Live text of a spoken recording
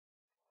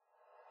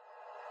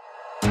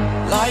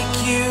like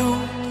you,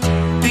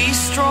 be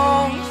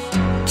strong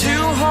to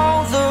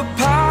hold the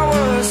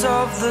powers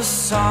of the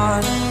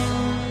sun.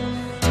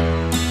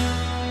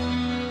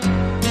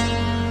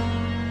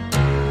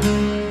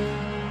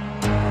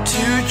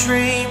 To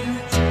dream,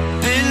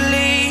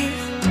 believe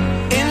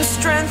in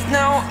strength.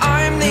 Now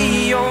I'm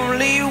the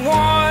only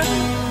one,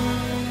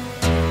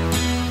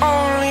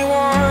 only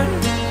one.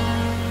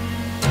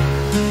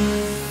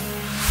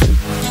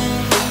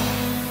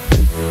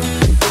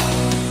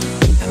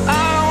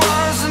 I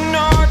was an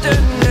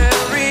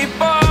ordinary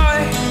boy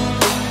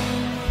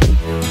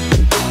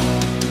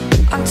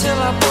until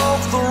I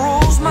broke the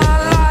rules. My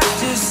life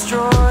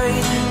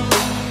destroyed,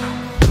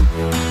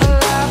 a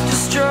life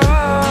destroyed.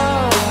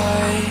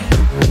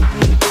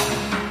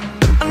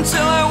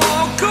 Until I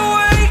woke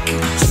awake,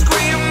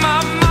 scream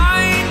my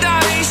mind,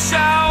 I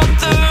shout,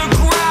 the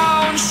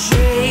ground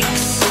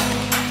shakes.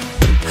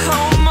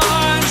 How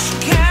much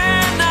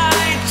can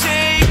I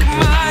take?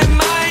 My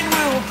mind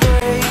will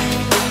break.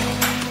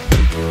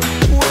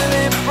 Will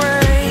it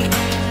break?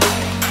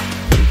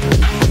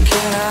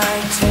 Can I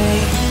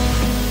take?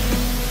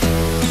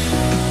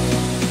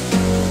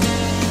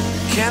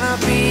 Can I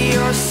be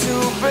your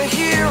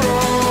superhero?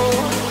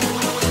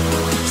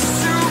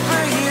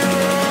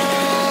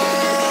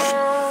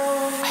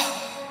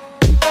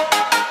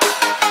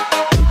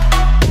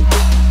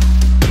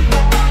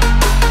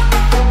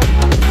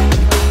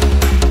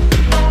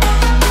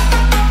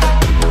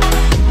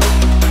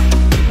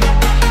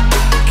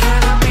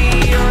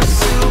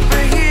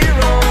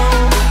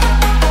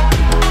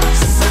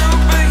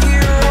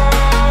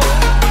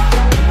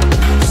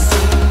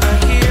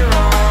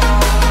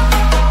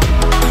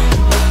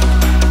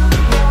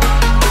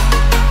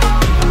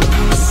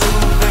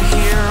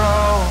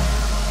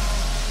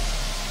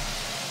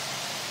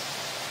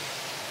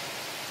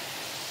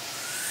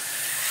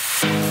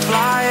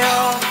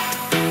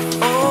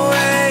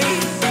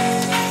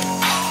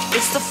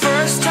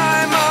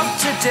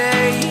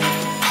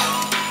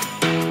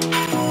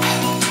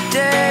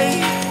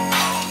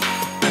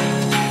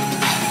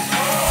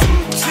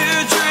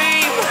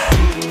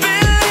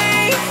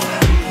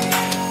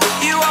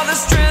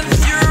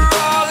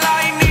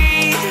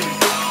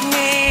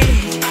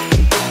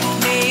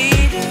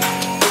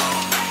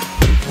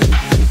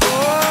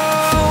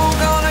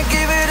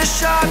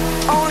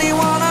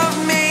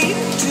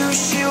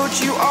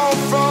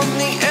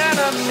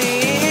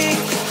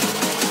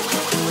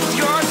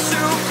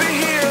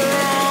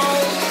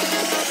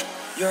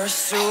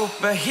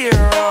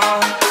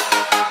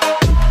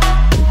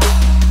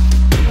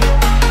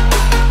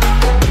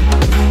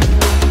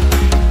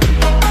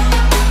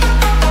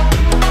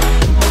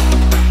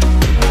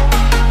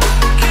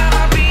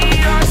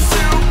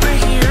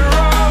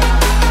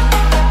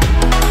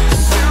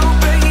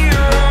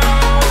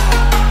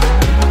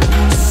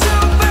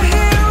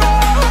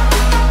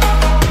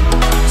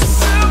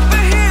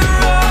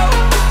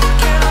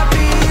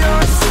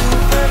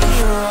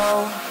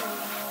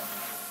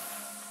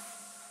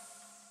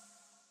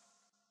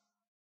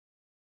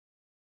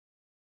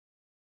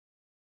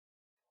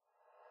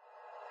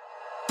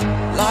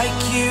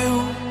 Like you,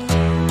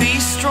 be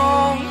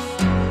strong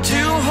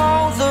to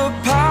hold the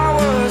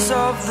powers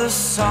of the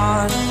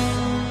sun.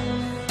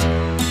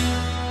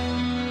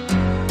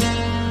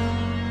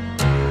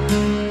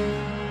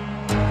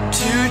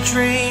 To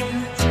dream,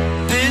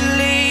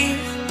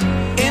 believe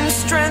in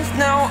strength.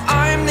 Now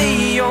I'm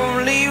the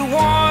only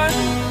one,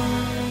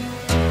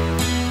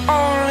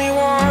 only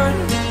one.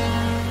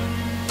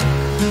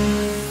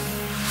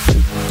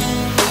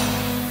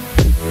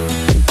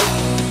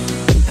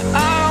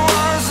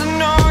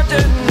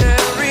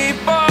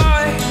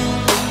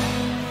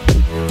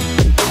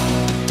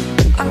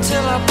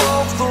 Until I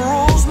broke the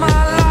rules,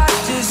 my life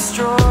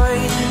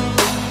destroyed,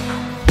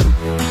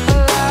 a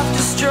life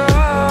destroyed.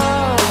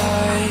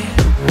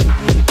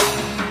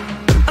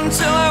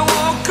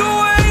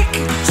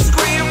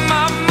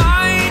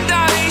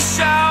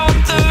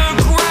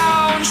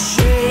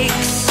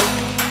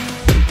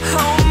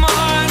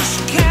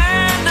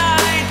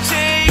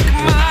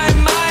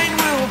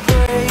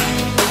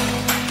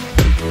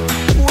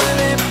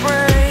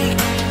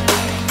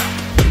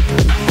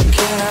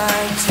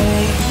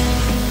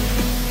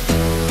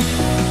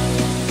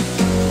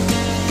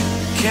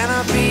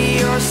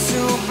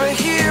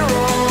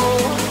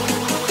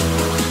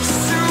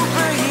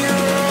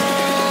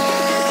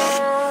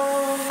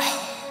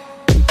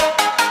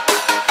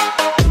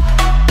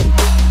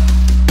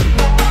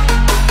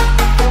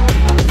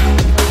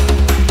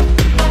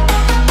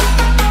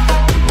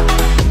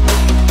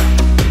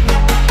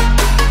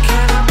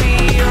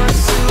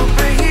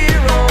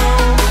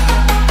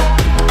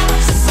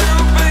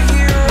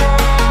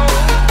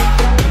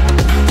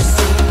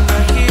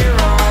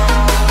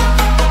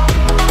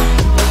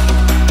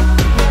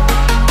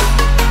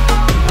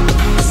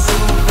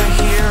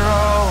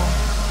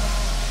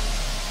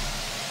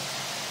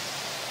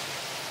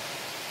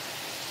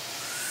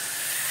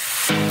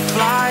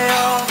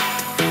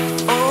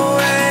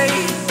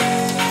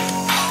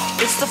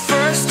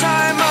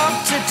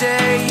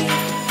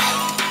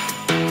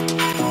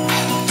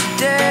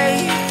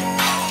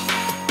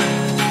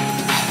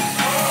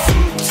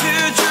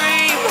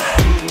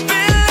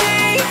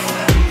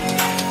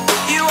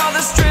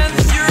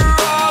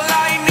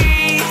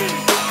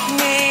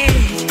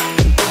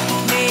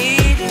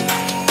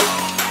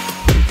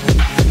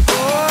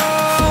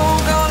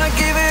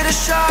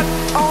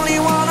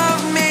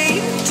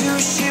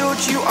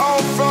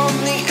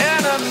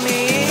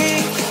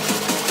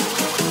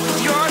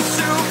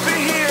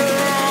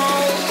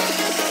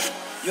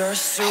 your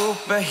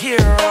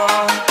superhero.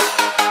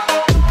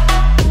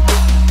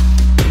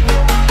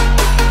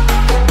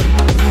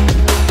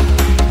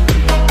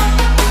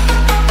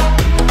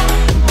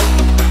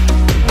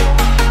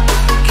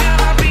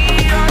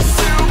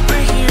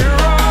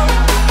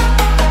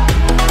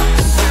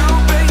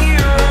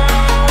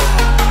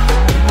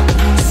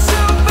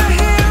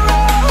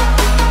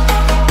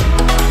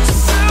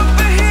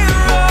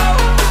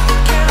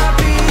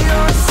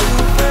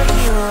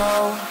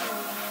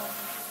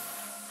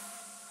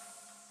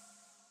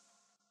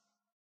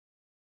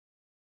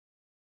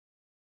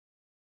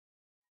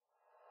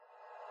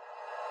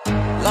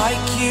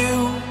 Like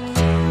you,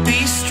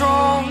 be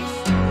strong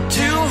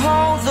to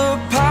hold the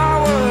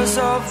powers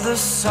of the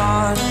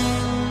sun.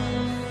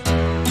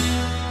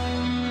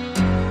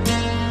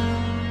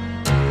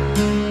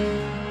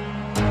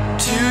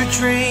 To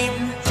dream,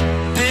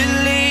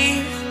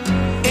 believe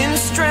in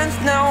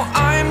strength. Now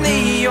I'm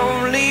the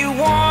only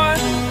one,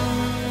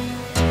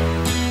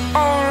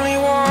 only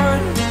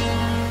one.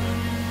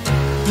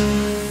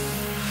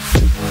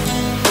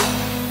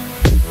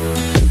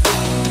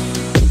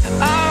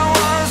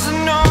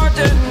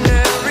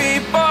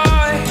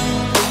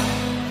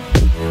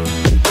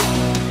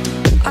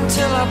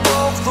 Until I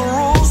broke the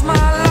rules,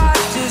 my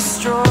life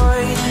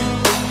destroyed.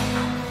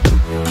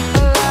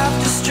 Life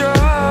destroyed.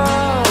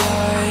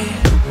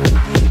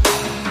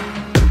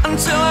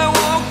 Until I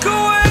woke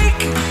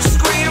awake,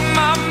 scream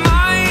my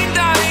mind,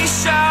 I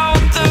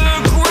shout, the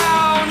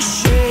ground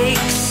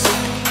shakes.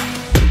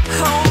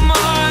 How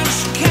much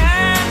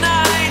can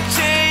I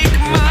take?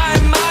 My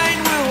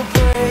mind will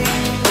break.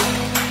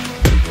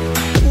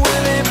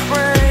 Will it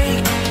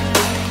break?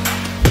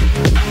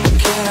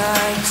 Can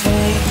I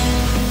take?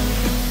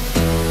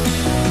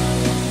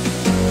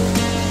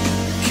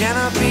 Can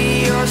I be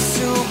your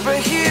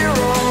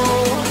superhero?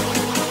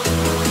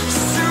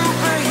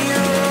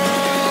 Superhero.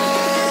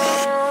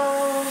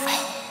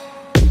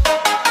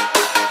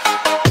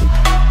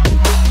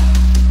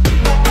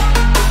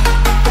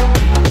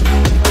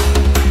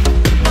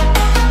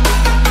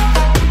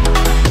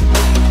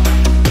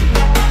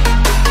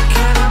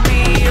 Can I be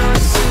your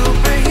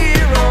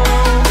superhero?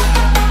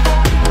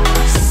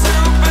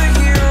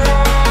 Superhero.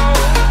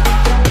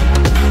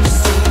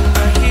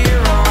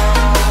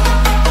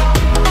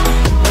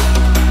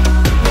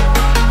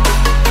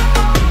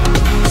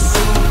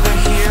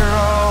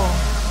 Superhero.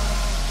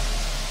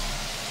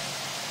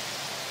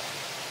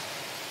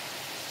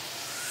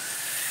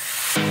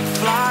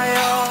 Fly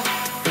up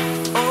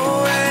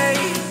away.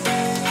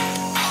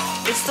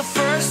 It's the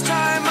first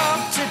time of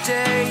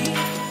today.